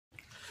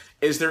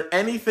Is there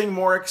anything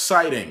more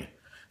exciting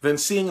than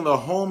seeing the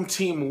home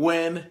team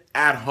win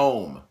at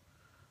home?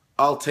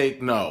 I'll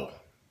take no.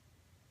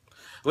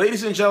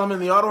 Ladies and gentlemen,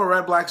 the Ottawa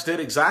REDBLACKS did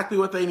exactly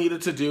what they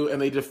needed to do,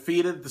 and they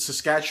defeated the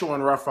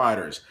Saskatchewan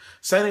Roughriders,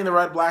 sending the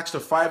REDBLACKS to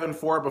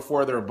 5-4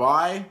 before their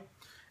bye,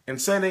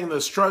 and sending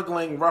the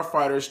struggling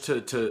Roughriders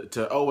to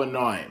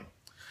 0-9.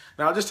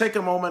 Now, I'll just take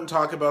a moment and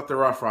talk about the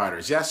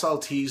Roughriders. Yes, I'll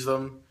tease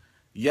them.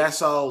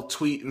 Yes, I'll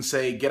tweet and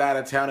say, get out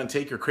of town and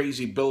take your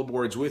crazy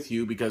billboards with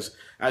you, because,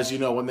 as you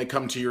know, when they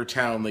come to your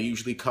town, they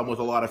usually come with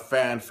a lot of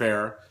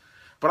fanfare.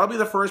 But I'll be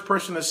the first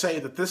person to say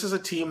that this is a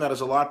team that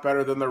is a lot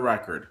better than the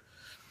record.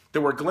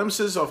 There were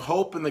glimpses of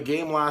hope in the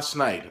game last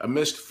night. A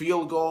missed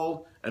field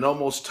goal, an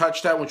almost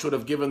touchdown, which would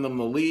have given them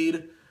the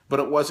lead, but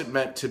it wasn't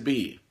meant to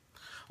be.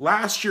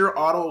 Last year,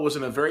 Ottawa was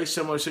in a very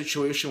similar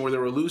situation where they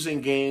were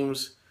losing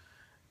games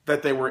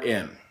that they were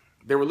in.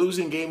 They were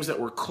losing games that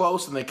were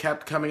close, and they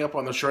kept coming up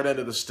on the short end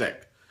of the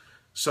stick.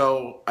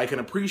 So I can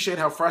appreciate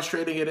how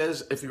frustrating it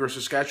is if you're a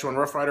Saskatchewan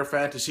Roughrider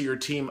fan to see your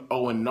team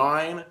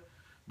 0-9.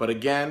 But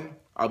again,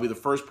 I'll be the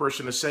first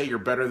person to say you're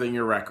better than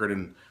your record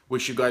and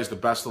wish you guys the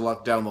best of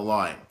luck down the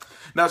line.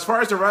 Now, as far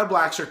as the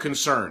REDBLACKS are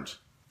concerned,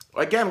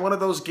 again, one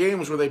of those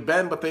games where they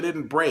bend but they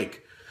didn't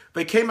break.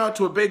 They came out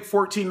to a big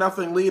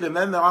 14-0 lead, and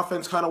then the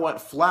offense kind of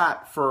went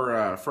flat for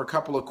a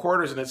couple of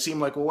quarters, and it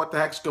seemed like, well, what the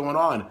heck's going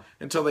on?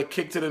 Until they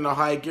kicked it into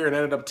high gear and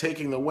ended up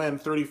taking the win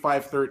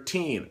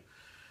 35-13.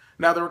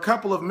 Now, there were a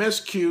couple of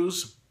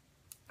miscues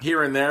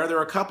here and there. There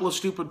were a couple of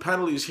stupid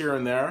penalties here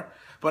and there,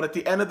 but at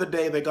the end of the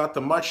day, they got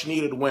the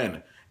much-needed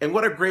win. And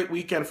what a great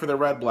weekend for the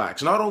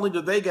REDBLACKS. Not only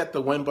did they get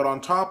the win, but on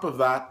top of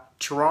that,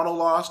 Toronto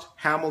lost,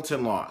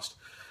 Hamilton lost.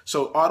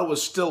 So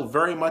Ottawa's still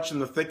very much in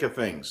the thick of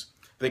things.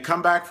 They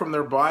come back from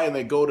their bye and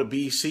they go to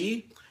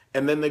BC,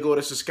 and then they go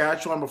to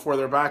Saskatchewan before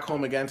they're back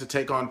home again to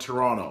take on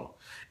Toronto.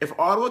 If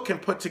Ottawa can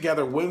put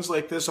together wins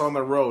like this on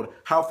the road,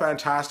 how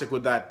fantastic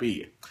would that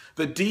be?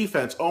 The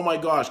defense, oh my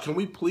gosh, can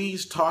we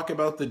please talk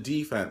about the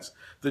defense?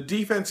 The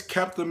defense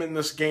kept them in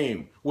this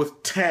game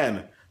with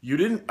 10.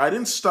 I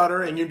didn't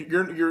stutter, and you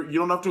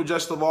don't have to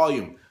adjust the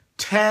volume.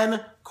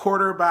 10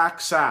 quarterback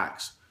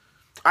sacks.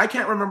 I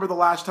can't remember the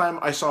last time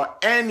I saw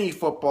any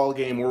football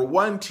game where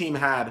one team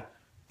had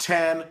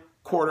 10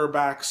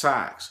 quarterback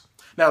sacks.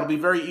 Now, it'll be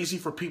very easy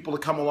for people to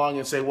come along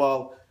and say,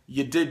 well,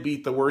 you did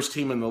beat the worst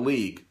team in the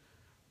league.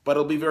 But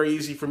it'll be very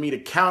easy for me to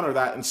counter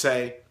that and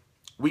say,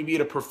 we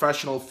beat a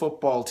professional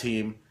football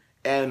team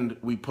and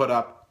we put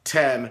up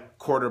 10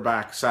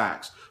 quarterback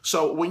sacks.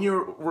 So when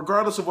you're,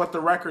 regardless of what the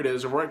record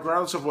is, or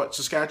regardless of what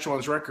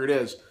Saskatchewan's record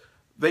is,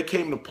 they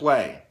came to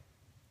play.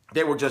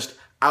 They were just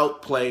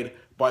outplayed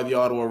by the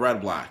Ottawa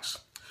REDBLACKS.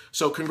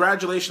 So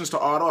congratulations to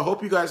Ottawa. I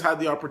hope you guys had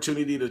the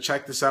opportunity to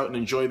check this out and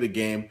enjoy the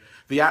game.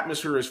 The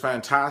atmosphere is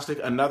fantastic.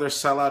 Another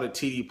sellout at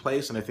TD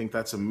Place, and I think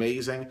that's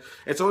amazing.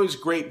 It's always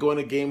great going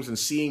to games and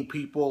seeing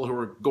people who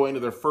are going to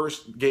their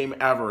first game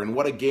ever, and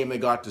what a game they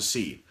got to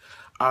see.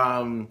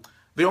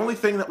 The only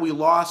thing that we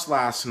lost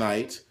last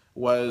night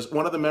was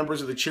one of the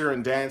members of the cheer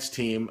and dance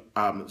team,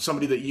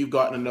 somebody that you've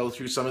gotten to know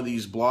through some of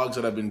these blogs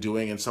that I've been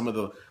doing and some of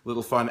the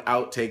little fun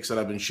outtakes that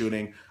I've been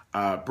shooting.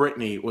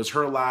 Brittany, was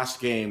her last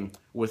game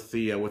with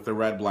the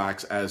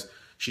REDBLACKS as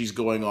she's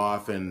going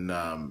off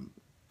and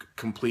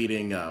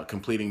completing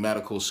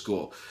medical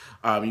school.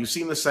 You've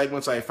seen the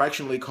segments. I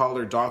affectionately call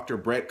her Dr.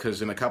 Britt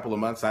because in a couple of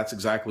months that's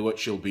exactly what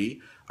she'll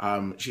be.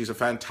 She's a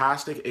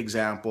fantastic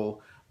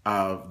example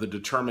of the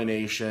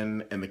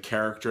determination and the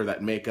character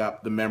that make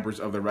up the members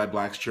of the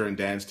REDBLACKS cheer and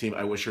dance team.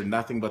 I wish her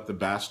nothing but the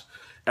best.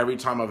 Every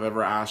time I've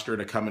ever asked her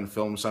to come and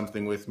film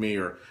something with me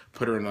or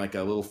put her in like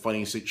a little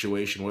funny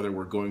situation, whether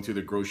we're going through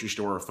the grocery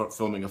store or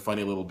filming a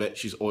funny little bit,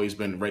 she's always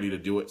been ready to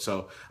do it.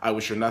 So I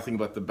wish her nothing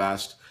but the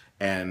best.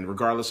 And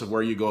regardless of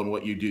where you go and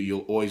what you do,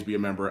 you'll always be a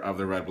member of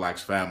the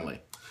REDBLACKS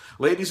family.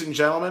 Ladies and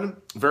gentlemen,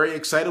 very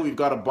excited. We've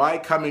got a bye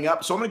coming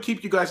up, so I'm going to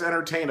keep you guys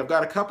entertained. I've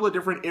got a couple of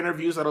different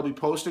interviews that I'll be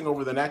posting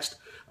over the next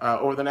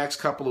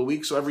couple of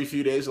weeks. So every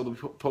few days I'll be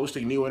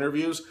posting new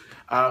interviews.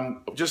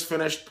 Just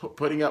finished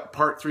putting up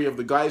part 3 of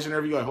the guys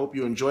interview. I hope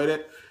you enjoyed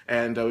it,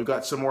 and we've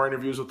got some more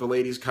interviews with the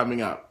ladies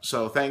coming up.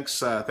 So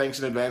thanks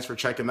in advance for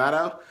checking that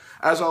out.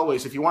 As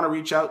always, if you want to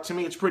reach out to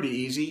me, it's pretty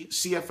easy.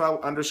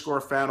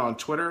 CFL_fan on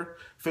Twitter,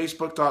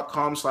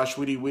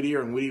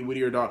 Facebook.com/WhittyWhittier and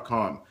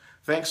WhittyWhittier.com.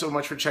 Thanks so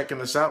much for checking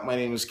this out. My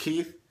name is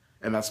Keith,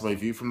 and that's my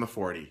view from the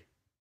 40.